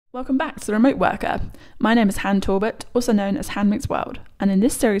Welcome back to The Remote Worker. My name is Han Talbot, also known as Han Makes World, and in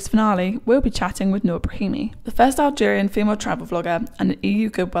this series finale, we'll be chatting with Nour Brahimi. The first Algerian female travel vlogger and an EU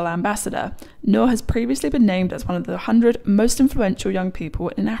Goodwill Ambassador, Nour has previously been named as one of the 100 most influential young people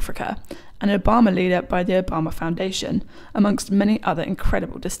in Africa, and an Obama leader by the Obama Foundation, amongst many other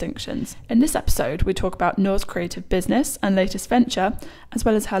incredible distinctions. In this episode, we talk about Nour's creative business and latest venture, as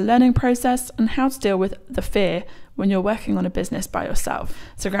well as her learning process and how to deal with the fear when you're working on a business by yourself.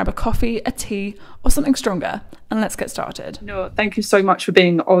 So grab a coffee, a tea, or something stronger, and let's get started. Nour, thank you so much for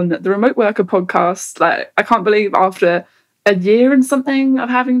being on the Remote Worker podcast. I can't believe after a year and something of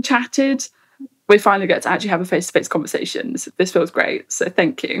having chatted, we finally get to actually have a face-to-face conversation. This feels great, so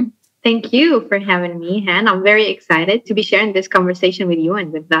thank you. Thank you for having me, Han. I'm very excited to be sharing this conversation with you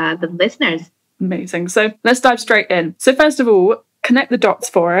and with the listeners. Amazing. So let's dive straight in. So first of all, connect the dots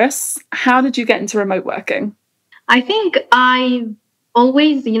for us. How did you get into remote working? I think I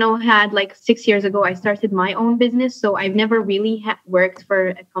always, had 6 years ago, I started my own business. So I've never really worked for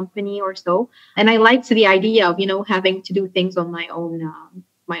a company or so. And I liked the idea of, having to do things on my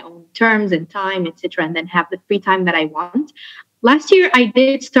own terms and time, etc., and then have the free time that I want. Last year, I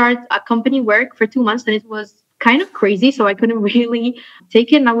did start a company work for 2 months, and it was kind of crazy. So I couldn't really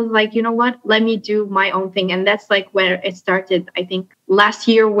take it. And I was like, you know what, let me do my own thing. And that's where it started, I think, last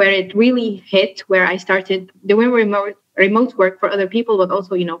year, where it really hit, where I started doing remote work for other people, but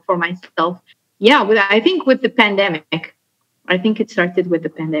also, for myself. Yeah, I think with the pandemic. I think it started with the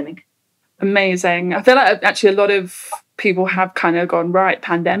pandemic. Amazing. I feel like actually a lot of people have kind of gone, right,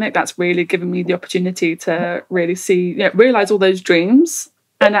 pandemic, that's really given me the opportunity to really realize all those dreams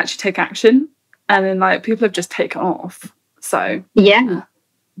and actually take action. And then people have just taken off. So yeah.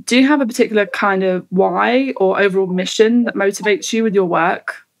 Do you have a particular kind of why or overall mission that motivates you with your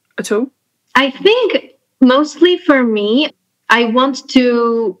work at all? I think mostly for me, I want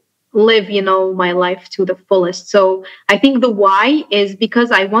to live, my life to the fullest. So I think the why is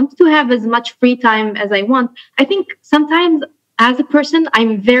because I want to have as much free time as I want. I think sometimes as a person,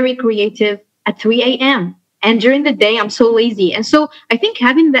 I'm very creative at 3 a.m. And during the day, I'm so lazy. And so I think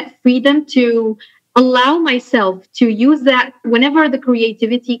having that freedom to allow myself to use that whenever the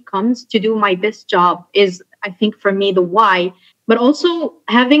creativity comes to do my best job is, I think, for me, the why. But also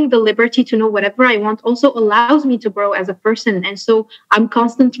having the liberty to know whatever I want also allows me to grow as a person. And so I'm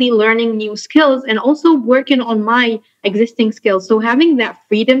constantly learning new skills and also working on my existing skills. So having that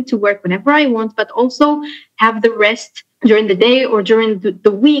freedom to work whenever I want, but also have the rest during the day or during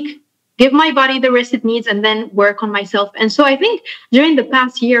the week, give my body the rest it needs, and then work on myself. And so I think during the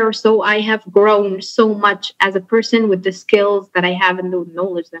past year or so, I have grown so much as a person with the skills that I have and the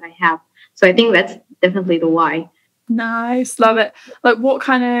knowledge that I have. So I think that's definitely the why. Nice, love it. What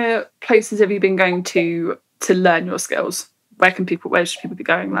kind of places have you been going to learn your skills? Where should people be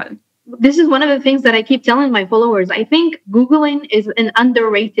going? This is one of the things that I keep telling my followers. I think Googling is an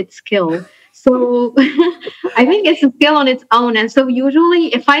underrated skill. So I think it's a skill on its own. And so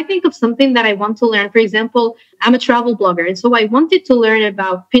usually if I think of something that I want to learn, for example, I'm a travel blogger. And so I wanted to learn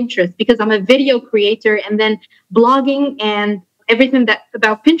about Pinterest because I'm a video creator, and then blogging and everything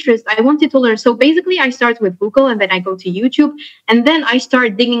about Pinterest, I wanted to learn. So basically I start with Google, and then I go to YouTube, and then I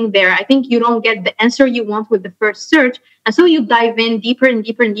start digging there. I think you don't get the answer you want with the first search. And so you dive in deeper and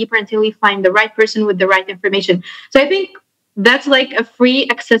deeper and deeper until you find the right person with the right information. So I think that's a free,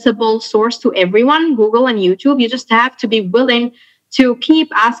 accessible source to everyone, Google and YouTube. You just have to be willing to keep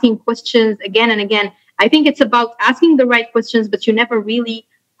asking questions again and again. I think it's about asking the right questions, but you never really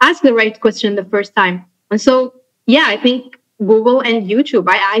ask the right question the first time. And so, yeah, I think Google and YouTube.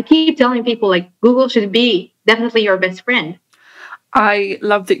 I keep telling people Google should be definitely your best friend. I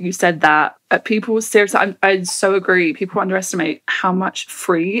love that you said that. People, seriously, I so agree. People underestimate how much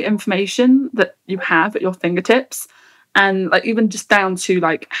free information that you have at your fingertips. And even just down to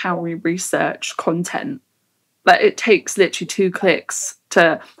how we research content. It takes literally 2 clicks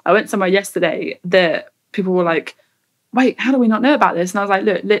I went somewhere yesterday that people were like, wait, how do we not know about this? And I was like,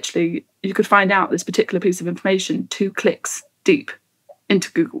 look, literally, you could find out this particular piece of information 2 clicks deep into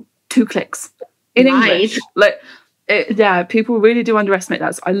Google. 2 clicks in English. People really do underestimate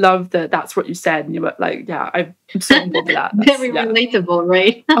that. So I love that that's what you said. And you were like, yeah, I'm so on board with that. Very relatable,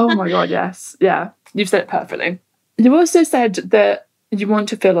 right? Oh my God, yes. Yeah, you've said it perfectly. You also said that you want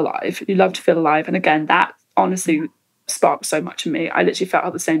to feel alive. You love to feel alive. And again, that honestly sparked so much in me. I literally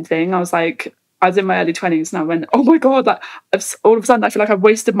felt the same thing. I was in my early 20s and I went, oh my God, all of a sudden I feel like I've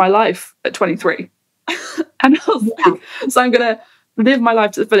wasted my life at 23. And I was so I'm going to live my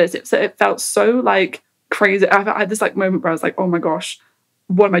life to the fullest. So it felt so crazy. I had this moment where I was like, oh my gosh,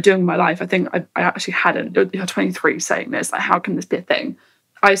 what am I doing with my life? I think I actually hadn't. You're 23 saying this. How can this be a thing?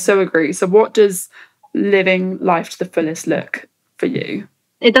 I so agree. So what does living life to the fullest look for you?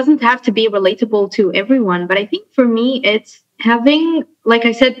 It doesn't have to be relatable to everyone, but I think for me, it's having, like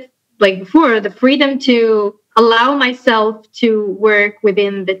I said, like before, the freedom to allow myself to work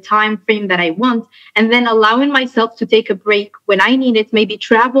within the time frame that I want, and then allowing myself to take a break when I need it, maybe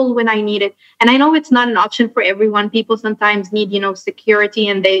travel when I need it. And I know it's not an option for everyone. People sometimes need, security,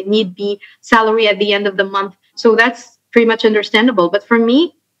 and they need the salary at the end of the month. So that's pretty much understandable. But for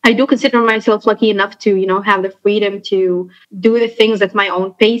me, I do consider myself lucky enough to, have the freedom to do the things at my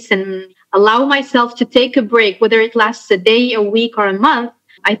own pace and allow myself to take a break, whether it lasts a day, a week, or a month.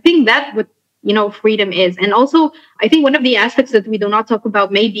 I think that what, freedom is. And also, I think one of the aspects that we do not talk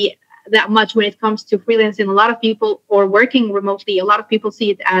about maybe that much when it comes to freelancing, a lot of people, or working remotely, a lot of people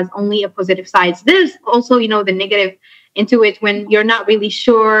see it as only a positive side. There's also, the negative into it when you're not really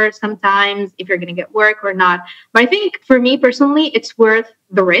sure sometimes if you're going to get work or not. But I think for me personally, it's worth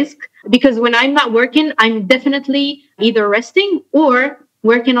the risk, because when I'm not working, I'm definitely either resting or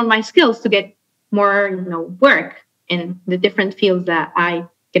working on my skills to get more, work in the different fields that I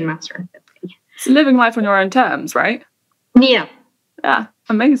can master. So living life on your own terms, right? Yeah. Yeah,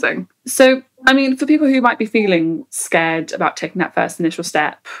 amazing. So, I mean, for people who might be feeling scared about taking that first initial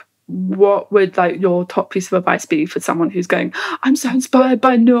step, what would your top piece of advice be for someone who's going, I'm so inspired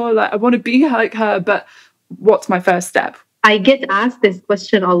by Nour, I want to be like her, but what's my first step? I get asked this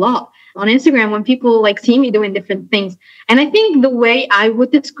question a lot on Instagram when people see me doing different things. And I think the way I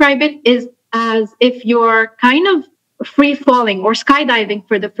would describe it is as if you're kind of free falling or skydiving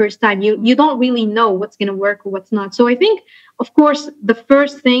for the first time. You don't really know what's going to work or what's not. So I think, of course, the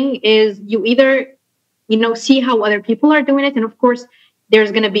first thing is you either, see how other people are doing it. And of course, there's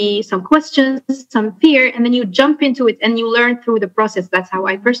going to be some questions, some fear, and then you jump into it and you learn through the process. That's how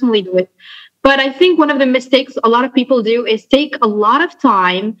I personally do it. But I think one of the mistakes a lot of people do is take a lot of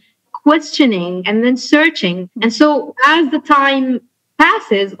time questioning and then searching. And so as the time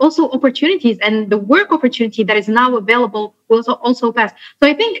passes, also opportunities and the work opportunity that is now available will also pass. So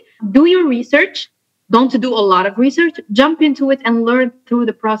I think do your research. Don't do a lot of research. Jump into it and learn through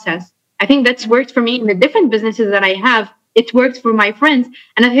the process. I think that's worked for me in the different businesses that I have. It works for my friends.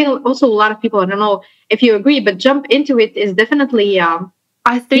 And I think also a lot of people, I don't know if you agree, but jump into it is definitely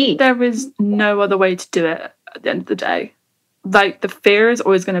I think there is no other way to do it at the end of the day. The fear is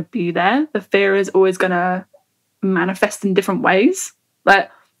always going to be there. The fear is always going to manifest in different ways.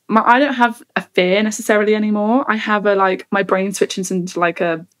 I don't have a fear necessarily anymore. I have my brain switches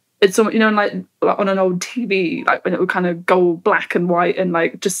into it's on an old TV, when it would kind of go black and white and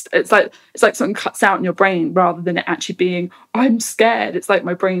it's like something cuts out in your brain rather than it actually being, I'm scared. It's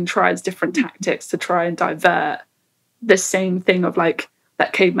my brain tries different tactics to try and divert the same thing of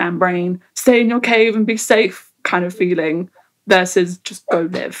that caveman brain, stay in your cave and be safe kind of feeling versus just go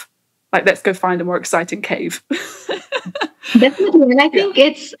live. Let's go find a more exciting cave. Definitely. And I think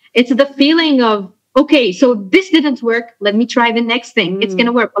it's the feeling of, okay, so this didn't work. Let me try the next thing. It's going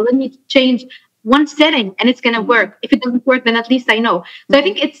to work. Or let me change one setting and it's going to work. If it doesn't work, then at least I know. So I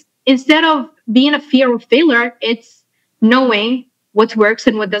think it's, instead of being a fear of failure, it's knowing what works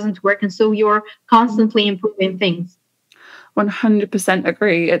and what doesn't work. And so you're constantly improving things. 100%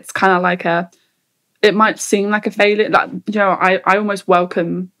 agree. It's kind of it might seem like a failure. I almost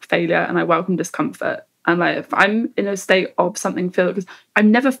welcome failure and I welcome discomfort. And if I'm in a state of something failure, because I've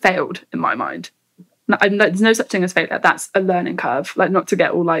never failed in my mind. There's no such thing as failure. That's a learning curve. Not to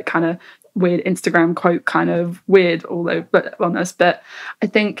get all kind of weird Instagram quote kind of weird all over wellness, but I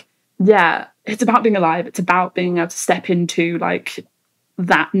think it's about being alive. It's about being able to step into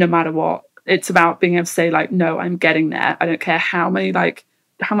that no matter what. It's about being able to say no, I'm getting there. I don't care how many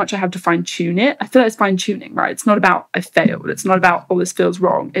how much I have to fine tune it. I feel it's fine tuning, right? It's not about I failed. It's not about this feels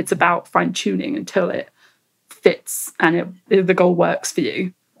wrong. It's about fine tuning until it fits and the goal works for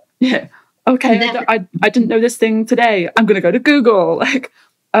you. Yeah. Okay, I didn't know this thing today. I'm going to go to Google.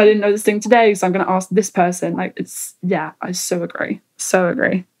 I didn't know this thing today, so I'm going to ask this person. I so agree. So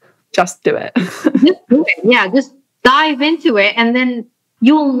agree. Just do it. Just do it. Yeah, just dive into it. And then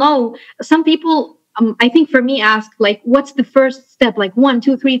you'll know. Some people, I think for me, ask, what's the first step? 1,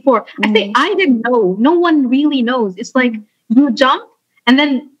 2, 3, 4. I say, I didn't know. No one really knows. It's you jump and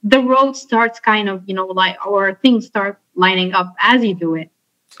then the road starts kind of, or things start lining up as you do it.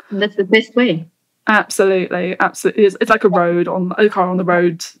 And that's the best way. Absolutely. It's like a road a car on the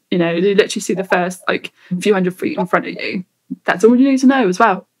road. You literally see the first few hundred feet in front of you. That's all you need to know as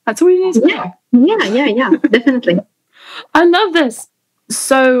well. That's all you need to know. Yeah, definitely. I love this.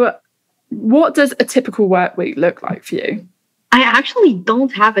 So what does a typical work week look like for you? I actually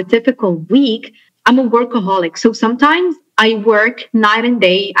don't have a typical week. I'm a workaholic. So sometimes I work night and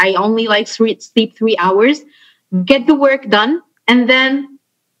day. I only like sleep 3 hours, get the work done, and then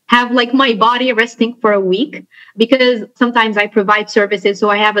have like my body resting for a week, because sometimes I provide services. So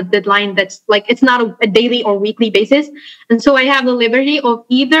I have a deadline that's like, it's not a daily or weekly basis. And so I have the liberty of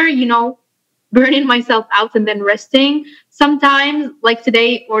either, burning myself out and then resting. Sometimes, like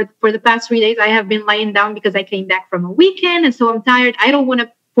today or for the past 3 days, I have been lying down because I came back from a weekend. And so I'm tired. I don't want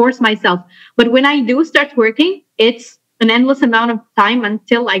to force myself. But when I do start working, it's an endless amount of time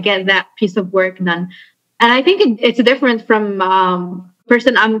until I get that piece of work done. And I think it's different from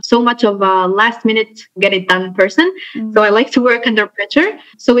person. I'm so much of a last minute get it done person. So I like to work under pressure.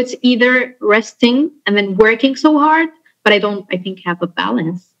 So it's either resting and then working so hard, but I think have a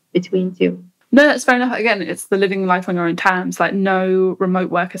balance between two. No, that's fair enough. Again, it's the living life on your own terms. Like, no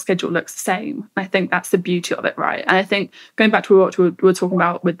remote worker schedule looks the same. I think that's the beauty of it, right? And I think going back to what we were talking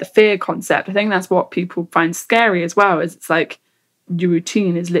about with the fear concept, I think that's what people find scary as well, is it's like your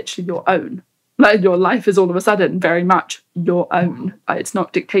routine is literally your own. Like, your life is all of a sudden very much your own. Like, it's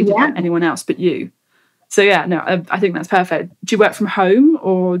not dictated by anyone else but you. So yeah, no, I think that's perfect. Do you work from home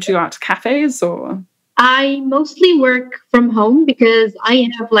or do you go out to cafes or? I mostly work from home because I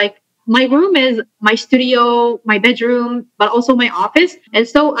have my room is my studio, my bedroom, but also my office. And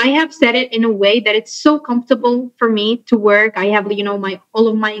so I have set it in a way that it's so comfortable for me to work. I have, all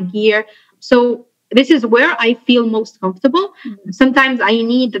of my gear. So this is where I feel most comfortable. Sometimes I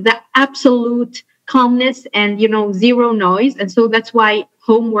need the absolute calmness and, zero noise. And so that's why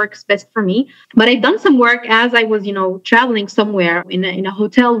home works best for me. But I've done some work as I was, traveling somewhere in a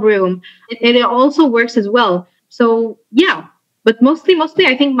hotel room. It also works as well. So yeah. But mostly,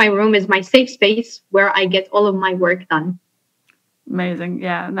 I think my room is my safe space where I get all of my work done. Amazing.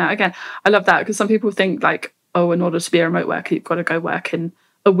 Yeah. No, again, I love that, because some people think like, oh, in order to be a remote worker, you've got to go work in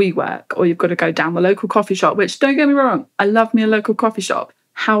a WeWork or you've got to go down the local coffee shop, which, don't get me wrong, I love me a local coffee shop.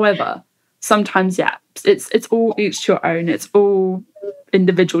 However, sometimes, it's all each to your own. It's all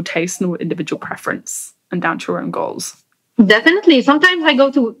individual taste and all individual preference and down to your own goals. Definitely. Sometimes I go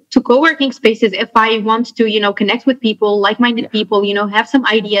to co-working spaces if I want to, connect with people, like-minded people, have some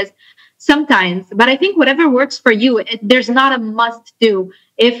ideas sometimes. But I think whatever works for you, there's not a must do.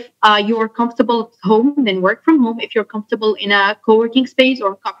 If you're comfortable at home, then work from home. If you're comfortable in a co-working space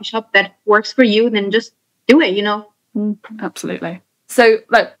or a coffee shop that works for you, then just do it, Absolutely. So,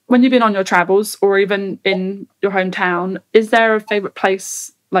 like, when you've been on your travels or even in your hometown, is there a favorite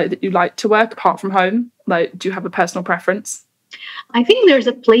place that you like to work apart from home? Like, do you have a personal preference? I think there's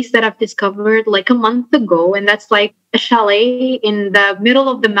a place that I've discovered like a month ago, and that's like a chalet in the middle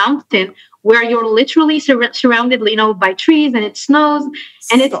of the mountain where you're literally surrounded, by trees, and it snows,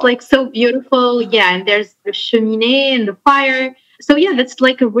 and it's like so beautiful. Yeah, and there's the cheminée and the fire. So yeah, that's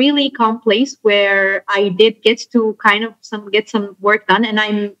like a really calm place where I did get to kind of get some work done, and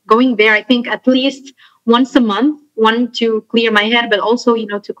I'm going there, I think, at least once a month. One, to clear my head, but also,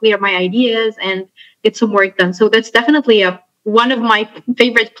 to clear my ideas and get some work done. So that's definitely one of my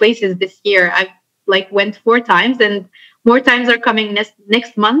favorite places this year. I've went 4 times, and more times are coming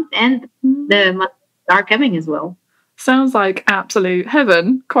next month, and the months are coming as well. Sounds like absolute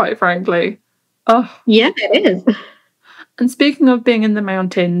heaven, quite frankly. Oh yeah, it is. And speaking of being in the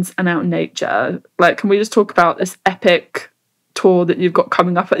mountains and out in nature, can we just talk about this epic tour that you've got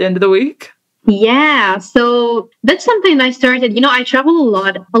coming up at the end of the week? Yeah, so that's something I started. I travel a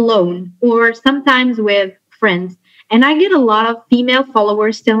lot alone or sometimes with friends. And I get a lot of female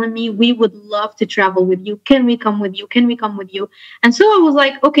followers telling me, we would love to travel with you. Can we come with you? Can we come with you? And so I was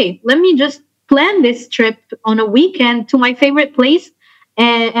like, okay, let me just plan this trip on a weekend to my favorite place.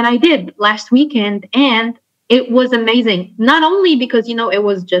 And I did last weekend. And it was amazing. Not only because, it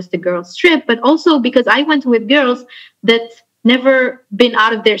was just a girls' trip, but also because I went with girls that never been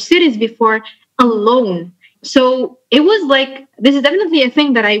out of their cities before alone. So it was like, this is definitely a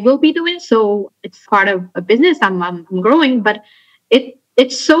thing that I will be doing. So it's part of a business. I'm growing, but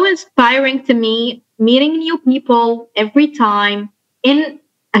it's so inspiring to me, meeting new people every time in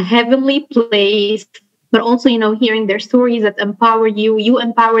a heavenly place, but also, hearing their stories that empower you. You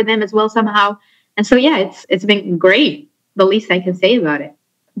empower them as well somehow. And so, yeah, it's been great. The least I can say about it.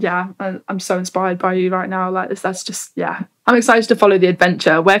 Yeah, I'm so inspired by you right now. That's just, yeah. I'm excited to follow the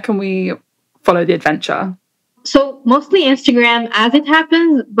adventure. Where can we follow the adventure? So mostly Instagram as it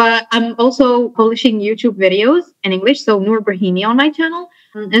happens, but I'm also publishing YouTube videos in English. So Nour Brahimi on my channel.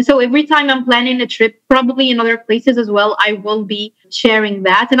 And so every time I'm planning a trip, probably in other places as well, I will be sharing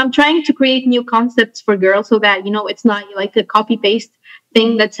that. And I'm trying to create new concepts for girls so that, it's not like a copy paste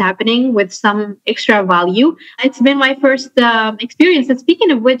thing that's happening with some extra value. It's been my first experience. And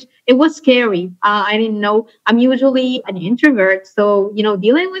speaking of which, it was scary. I didn't know. I'm usually an introvert. So,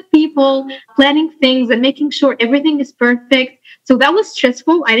 dealing with people, planning things and making sure everything is perfect. So that was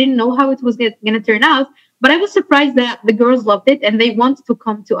stressful. I didn't know how it was going to turn out. But I was surprised that the girls loved it and they wanted to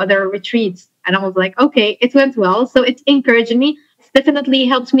come to other retreats. And I was like, okay, it went well. So it's encouraging me. It's definitely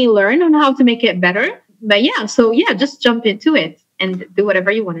helped me learn on how to make it better. But just jump into it and do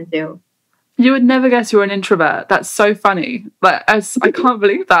whatever you want to do. You would never guess you're an introvert. That's so funny. Like, I can't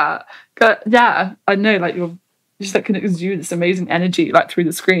believe that. But yeah, I know, like, you're just like, can exude this amazing energy, like, through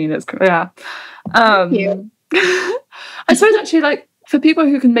the screen. It's, yeah. Thank you. I suppose actually, like, for people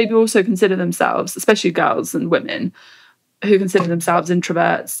who can maybe also consider themselves, especially girls and women, who consider themselves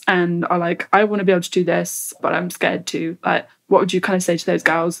introverts and are like, I want to be able to do this, but I'm scared to, like, what would you kind of say to those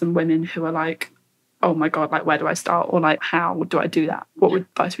girls and women who are like, oh my God, like, where do I start? Or like, how do I do that? What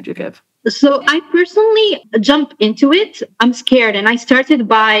advice would you give? So I personally jump into it. I'm scared. And I started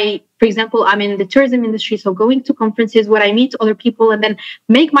by, for example, I'm in the tourism industry. So going to conferences where I meet other people and then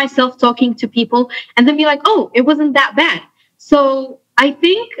make myself talking to people and then be like, oh, it wasn't that bad. So I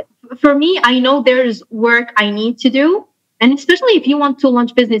think for me, I know there's work I need to do. And especially if you want to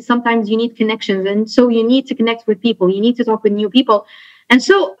launch business, sometimes you need connections. And so you need to connect with people. You need to talk with new people. And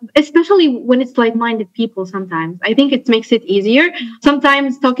so, especially when it's like-minded people, sometimes I think it makes it easier.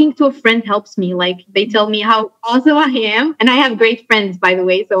 Sometimes talking to a friend helps me. Like, they tell me how awesome I am. And I have great friends, by the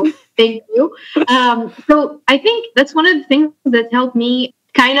way. So thank you. So I think that's one of the things that helped me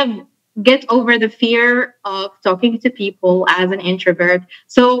kind of get over the fear of talking to people as an introvert.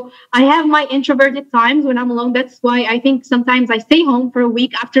 So I have my introverted times when I'm alone. That's why I think sometimes I stay home for a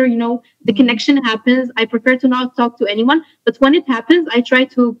week after, the connection happens. I prefer to not talk to anyone. But when it happens, I try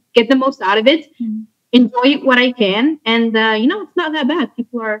to get the most out of it, enjoy what I can. And, it's not that bad.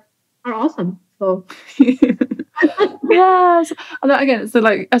 People are awesome. So yes. And again, so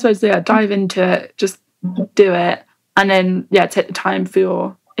like, I suppose, dive into it, just do it. And then, take the time for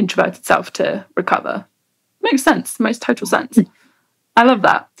your introverted self to recover. Makes sense. Makes total sense. I love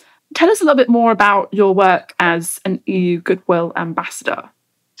that. Tell us a little bit more about your work as an EU Goodwill Ambassador.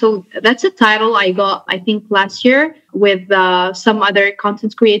 So that's a title I got, I think, last year with some other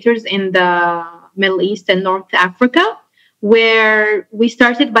content creators in the Middle East and North Africa, where we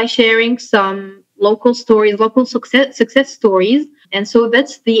started by sharing some local stories, local success stories. And so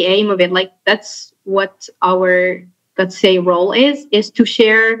that's the aim of it. Like, that's what our, let's say, role is to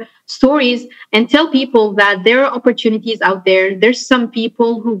share stories and tell people that there are opportunities out there. There's some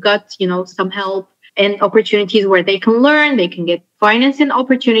people who got, some help and opportunities where they can learn, they can get financing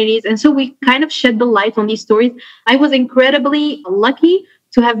opportunities. And so we kind of shed the light on these stories. I was incredibly lucky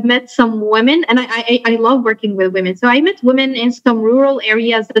to have met some women, and I love working with women. So I met women in some rural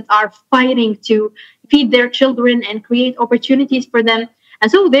areas that are fighting to feed their children and create opportunities for them. And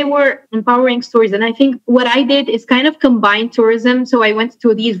so they were empowering stories. And I think what I did is kind of combine tourism. So I went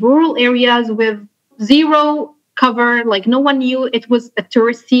to these rural areas with zero cover, like no one knew it was a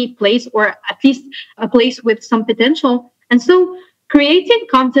touristy place, or at least a place with some potential. And so creating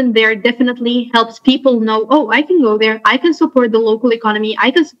content there definitely helps people know, oh, I can go there. I can support the local economy. I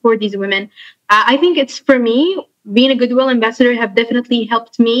can support these women. I think it's, for me, being a Goodwill Ambassador have definitely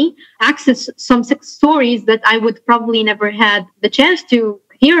helped me access some stories that I would probably never had the chance to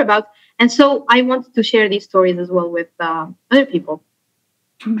hear about. And so I wanted to share these stories as well with other people.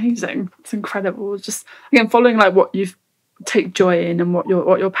 Amazing. It's incredible. Just, again, following like what you take joy in and what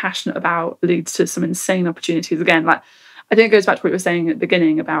you're passionate about leads to some insane opportunities. Again, like, I think it goes back to what you were saying at the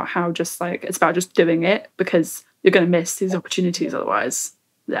beginning about how just like it's about just doing it, because you're going to miss these opportunities otherwise.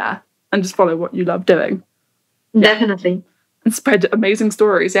 Yeah. And just follow what you love doing. Definitely. And spread amazing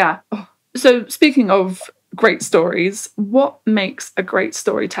stories. Yeah. Oh. So speaking of great stories, what makes a great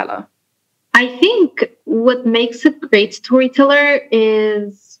storyteller? I think what makes a great storyteller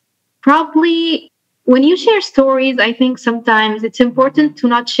is probably when you share stories. I think sometimes it's important to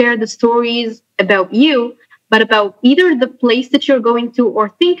not share the stories about you, but about either the place that you're going to, or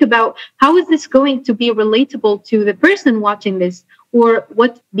think about how is this going to be relatable to the person watching this, or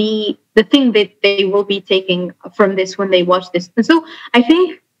what the thing that they will be taking from this when they watch this. And so I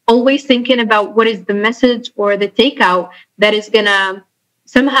think always thinking about what is the message or the takeout that is going to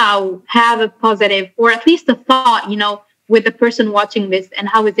somehow have a positive, or at least a thought, with the person watching this, and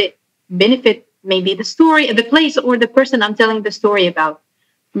how is it benefit maybe the story, the place, or the person I'm telling the story about.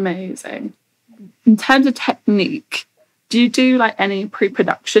 Amazing. In terms of technique, do you do like any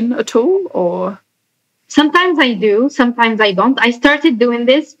pre-production at all, or? Sometimes I do, sometimes I don't. I started doing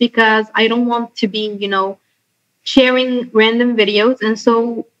this because I don't want to be, sharing random videos. And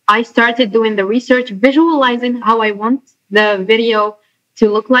so I started doing the research, visualizing how I want the video to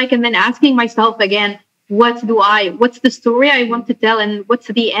look like, and then asking myself again, what's the story I want to tell, and what's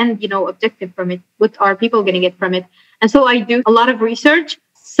the end, objective from it? What are people going to get from it? And so I do a lot of research,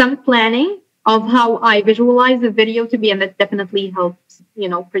 some planning of how I visualize the video to be, and that definitely helps,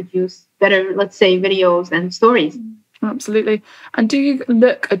 produce better, let's say, videos and stories. Absolutely. And do you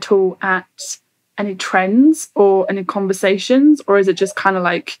look at all at any trends or any conversations, or is it just kind of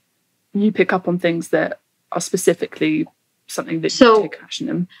like you pick up on things that are specifically something that you take action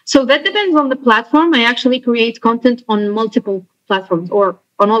in? So that depends on the platform. I actually create content on multiple platforms, or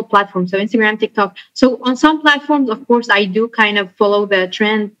on all platforms. So Instagram, TikTok. So on some platforms, of course, I do kind of follow the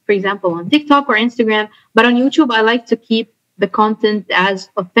trend, for example, on TikTok or Instagram. But on YouTube, I like to keep the content as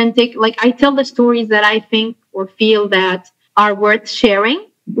authentic. Like I tell the stories that I think or feel that are worth sharing,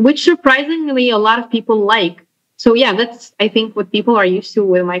 which surprisingly a lot of people like. So yeah, that's, I think, what people are used to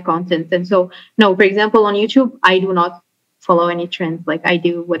with my content. And so, no, for example, on YouTube, I do not follow any trends. Like I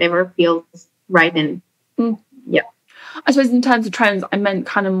do whatever feels right. And yeah. I suppose in terms of trends, I meant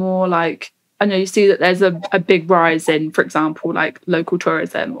kind of more like, I know you see that there's a big rise in, for example, like local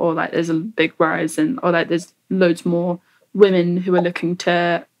tourism, or like there's a big rise in, or like there's loads more women who are looking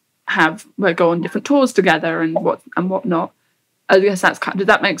to go on different tours together and whatnot. I guess that's does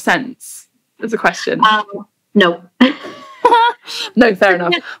that make sense as a question? No. No, fair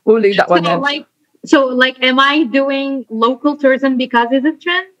enough. We'll leave that one then. So, am I doing local tourism because it's a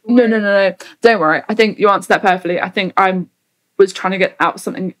trend? No. Don't worry. I think you answered that perfectly. I think I was trying to get out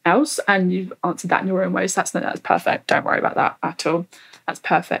something else, and you've answered that in your own way. So that's perfect. Don't worry about that at all. That's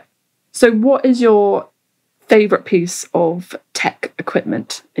perfect. So what is your favourite piece of tech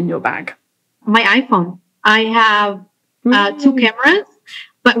equipment in your bag? My iPhone. I have 2 cameras,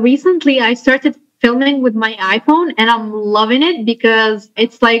 but recently I started filming with my iPhone, and I'm loving it because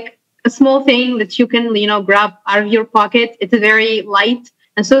it's like a small thing that you can, grab out of your pocket. It's very light.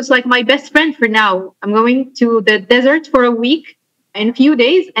 And so it's like my best friend for now. I'm going to the desert for a week in a few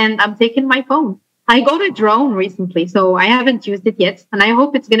days, and I'm taking my phone. I got a drone recently, so I haven't used it yet. And I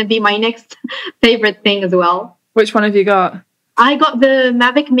hope it's going to be my next favorite thing as well. Which one have you got? I got the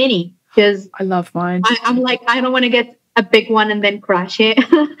Mavic Mini because I love mine. I'm like, I don't want to get a big one and then crash it.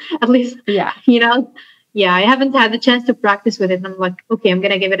 At least, yeah. Yeah, I haven't had the chance to practice with it. And I'm like, okay, I'm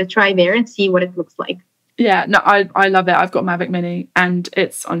going to give it a try there and see what it looks like. Yeah, no, I love it. I've got Mavic Mini, and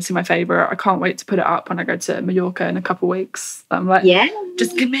it's honestly my favourite. I can't wait to put it up when I go to Mallorca in a couple of weeks. I'm like, yeah,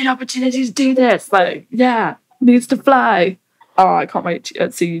 just give me an opportunity to do this. Like, yeah, needs to fly. Oh, I can't wait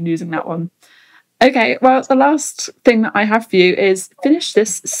to see you using that one. Okay, well, the last thing that I have for you is finish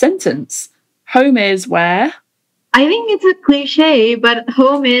this sentence. Home is where? I think it's a cliche, but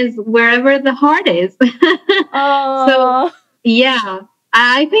home is wherever the heart is. So, yeah,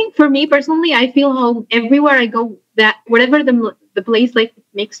 I think for me personally, I feel home everywhere I go. That whatever the place like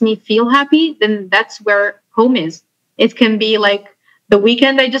makes me feel happy, then that's where home is. It can be like the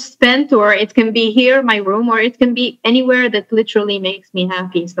weekend I just spent, or it can be here, my room, or it can be anywhere that literally makes me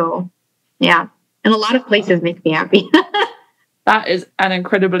happy. So, yeah, and a lot of places make me happy. That is an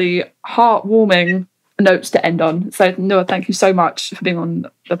incredibly heartwarming notes to end on. So Nour, thank you so much for being on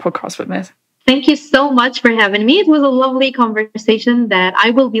the podcast with me. Thank you so much for having me. It was a lovely conversation that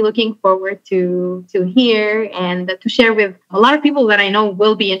I will be looking forward to hear and to share with a lot of people that I know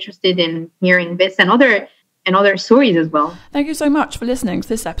will be interested in hearing this and other stories as well. Thank you so much for listening to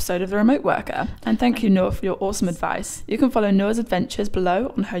this episode of The Remote Worker, and thank you, Nour, for your awesome advice. You can follow Nour's adventures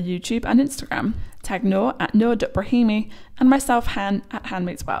below on her YouTube and Instagram. Tag Nour at Nour.Brahimi and myself, Han, at Han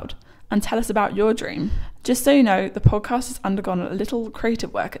Meets World, and tell us about your dream. Just so you know, the podcast has undergone a little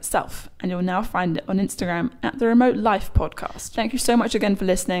creative work itself, and you'll now find it on Instagram at The Remote Life Podcast. Thank you so much again for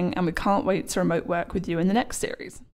listening, and we can't wait to remote work with you in the next series.